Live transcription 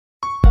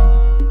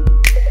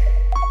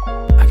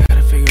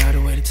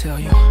tell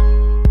you,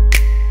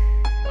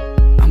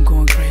 I'm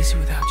going crazy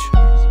without you.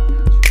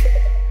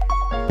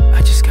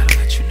 I just gotta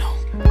let you know.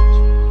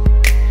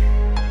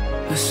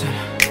 Listen.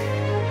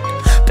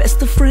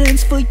 Best of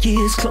friends for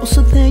years,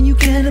 closer than you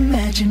can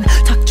imagine.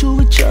 Talk to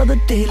each other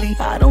daily,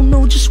 I don't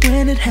know just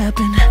when it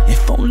happened.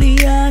 If only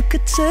I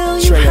could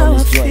tell you how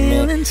I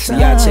feel inside.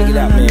 Y'all check it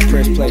out, man.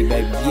 Press play,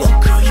 baby. Yeah.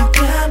 Oh girl, you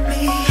got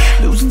me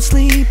losing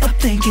sleep, I'm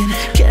thinking.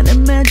 Can't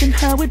imagine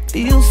how it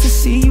feels to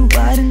see you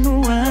riding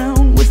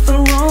around with the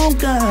wrong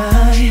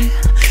guy.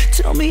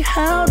 Tell me,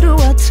 how do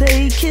I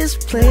take his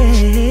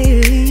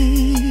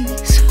place?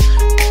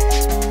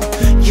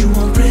 You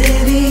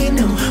already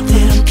know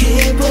that I'm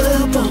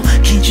capable.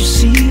 Can't you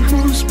see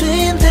who's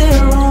been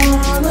there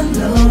all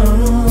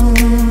along?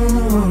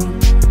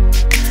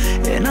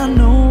 And I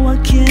know I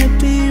can't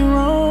be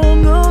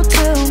wrong. Oh,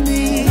 tell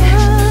me,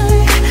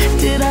 why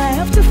did I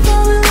have to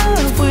fall in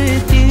love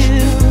with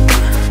you?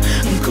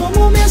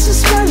 Como me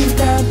haces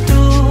falta tú?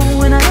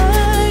 And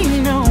I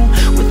know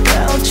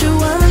without you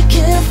I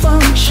can't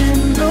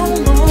function no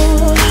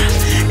more.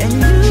 And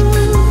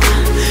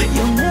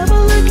you'll never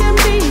look at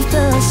me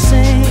the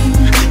same.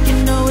 You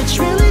know it's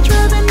really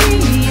driving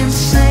me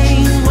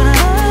insane. When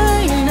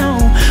I know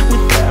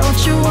without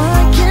you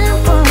I can't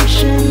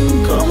function.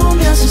 Como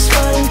me haces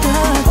falta.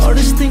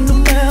 Hardest thing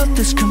about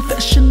this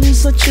confession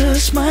is I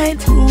just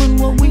might ruin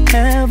what we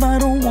have. I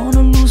don't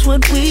wanna lose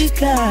what we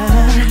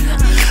got,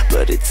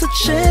 but it's a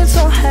chance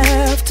I'll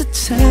have to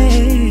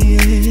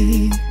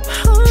take.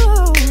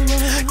 Oh,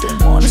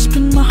 don't wanna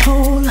spend my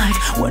whole life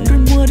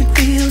wondering what it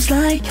feels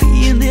like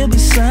being there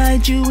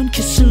beside you and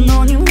kissing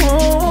on you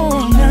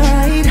all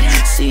night.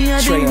 See,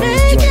 I've been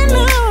making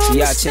no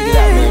Y'all check it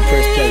out, man.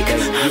 Press play,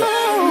 baby. Yeah.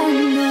 Oh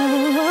no,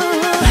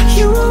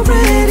 you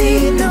already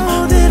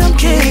know that I'm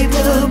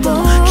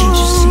capable. Can't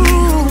you see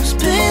who's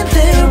been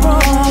there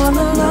all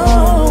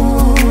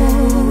along?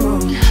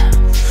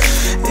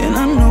 And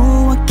I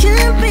know I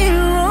can't be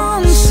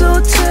wrong, so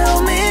tell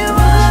me,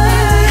 why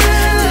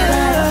did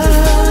I have to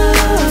fall in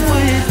love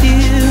with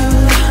you?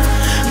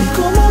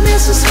 Como me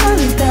haces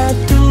falta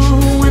tú?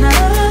 And I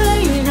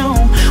know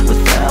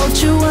without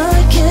you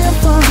I can't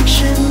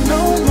function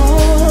no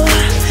more.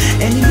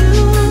 And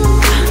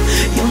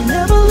you'll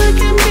never look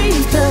at me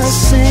the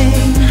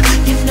same.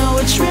 You know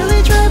it's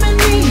really driving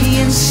me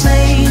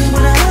insane.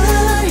 When I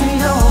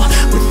know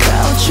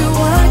without you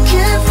I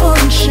can't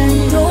function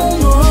no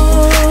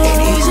more.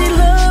 Ain't easy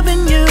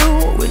loving you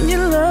when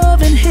you're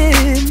loving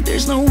him.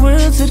 There's no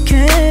words that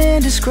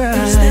can describe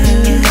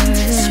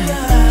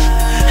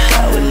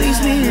how it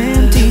leaves me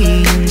empty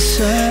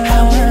inside.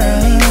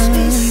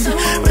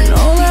 When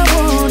all I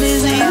want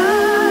is you.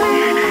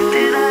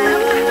 Did I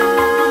have to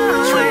fall in love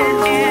with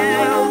you?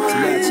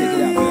 Y'all check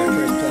it out, man.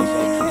 Press play,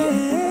 baby.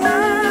 Yeah.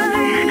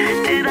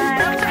 Did I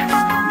have to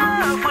fall in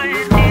love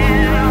with you?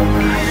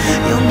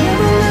 You'll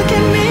never look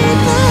at me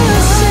the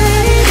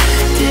same.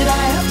 Did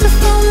I have to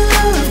fall in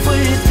love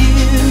with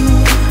you?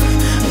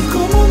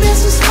 Como me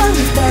haces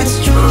falta, it's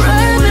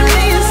driving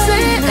me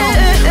insane.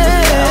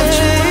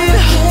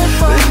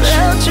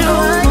 Without you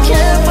I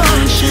can't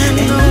function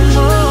no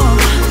more.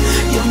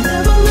 You'll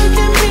never look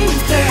at me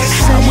the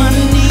same. I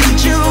need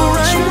you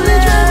right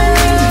now.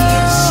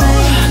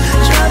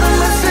 Driving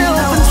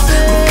myself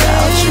insane.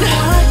 Without you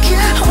I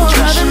can't function. I'm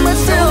driving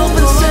myself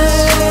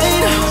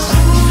insane.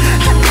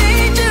 I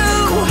need you,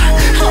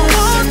 I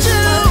want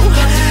you.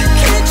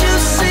 Can't you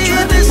see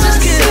this is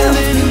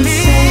killing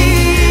me?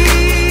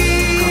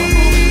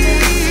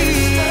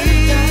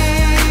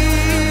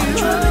 I'm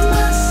driving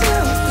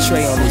myself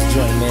Trey on this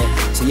joint, man.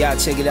 So y'all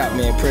check it out,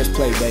 man. Press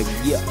play, baby.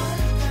 Yeah.